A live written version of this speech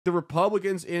The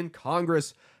Republicans in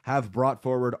Congress have brought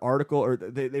forward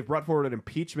they've brought forward an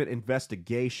impeachment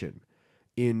investigation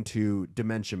into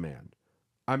Dementia Man.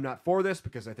 I'm not for this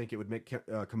because I think it would make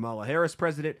Kamala Harris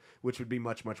president, which would be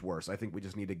much, much worse. I think we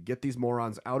just need to get these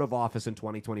morons out of office in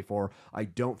 2024. I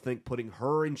don't think putting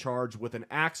her in charge with an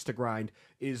axe to grind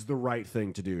is the right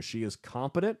thing to do. She is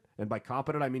competent, and by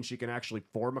competent, I mean she can actually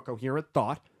form a coherent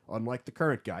thought, unlike the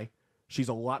current guy. She's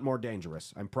a lot more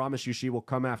dangerous. I promise you she will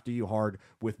come after you hard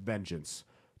with vengeance.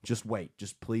 Just wait.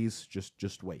 Just please,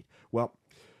 just wait. Well,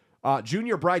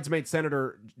 junior bridesmaid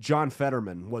Senator John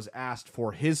Fetterman was asked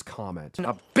for his comment.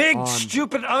 A big,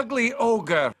 stupid, ugly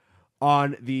ogre.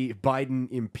 On the Biden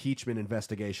impeachment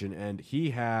investigation, and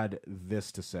he had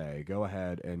this to say. Go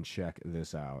ahead and check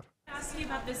this out. Ask you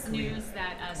about this news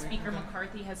that Speaker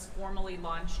McCarthy has formally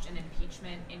launched an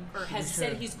impeachment or has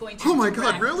said he's going to. Oh my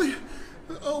God, really?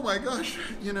 Oh my gosh,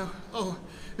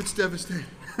 it's devastating.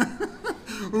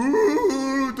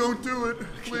 Ooh, don't do it.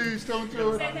 Please don't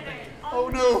do it. Oh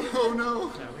no.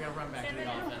 We gotta run back to the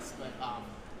office, but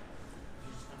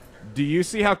Do you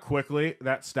see how quickly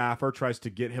that staffer tries to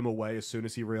get him away as soon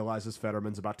as he realizes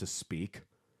Fetterman's about to speak?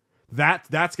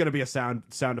 That's going to be a sound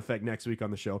effect next week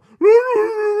on the show.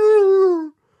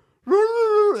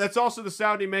 That's also the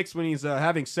sound he makes when he's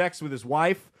having sex with his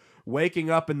wife, waking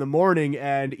up in the morning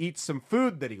and eats some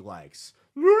food that he likes.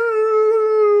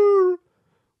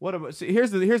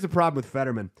 Here's the problem with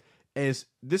Fetterman is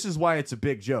this is why it's a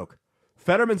big joke.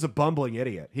 Fetterman's a bumbling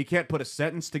idiot. He can't put a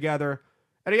sentence together.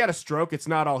 And he had a stroke. It's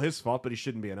not all his fault, but he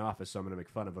shouldn't be in office, so I'm going to make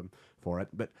fun of him for it.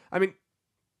 But, I mean,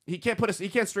 he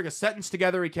can't string a sentence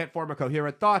together. He can't form a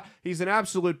coherent thought. He's an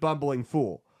absolute bumbling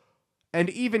fool. And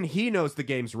even he knows the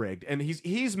game's rigged. And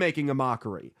he's making a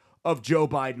mockery of Joe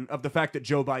Biden, of the fact that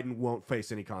Joe Biden won't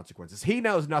face any consequences. He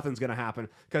knows nothing's going to happen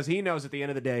because he knows at the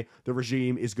end of the day, the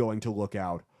regime is going to look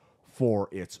out for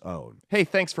its own. Hey,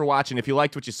 thanks for watching. If you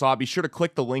liked what you saw, be sure to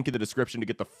click the link in the description to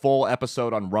get the full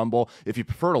episode on Rumble. If you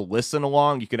prefer to listen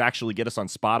along, you can actually get us on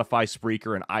Spotify,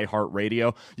 Spreaker, and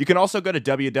iHeartRadio. You can also go to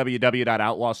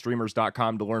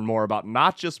www.outlawstreamers.com to learn more about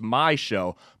not just my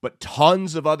show, but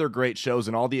tons of other great shows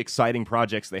and all the exciting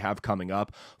projects they have coming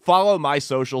up. Follow my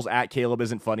socials at Caleb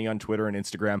Isn't Funny on Twitter and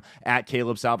Instagram, at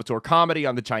Caleb Salvatore Comedy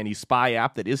on the Chinese Spy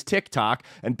app that is TikTok,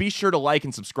 and be sure to like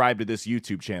and subscribe to this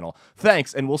YouTube channel.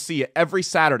 Thanks, and we'll see you every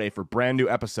Saturday for brand new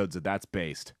episodes of That's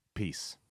Based. Peace.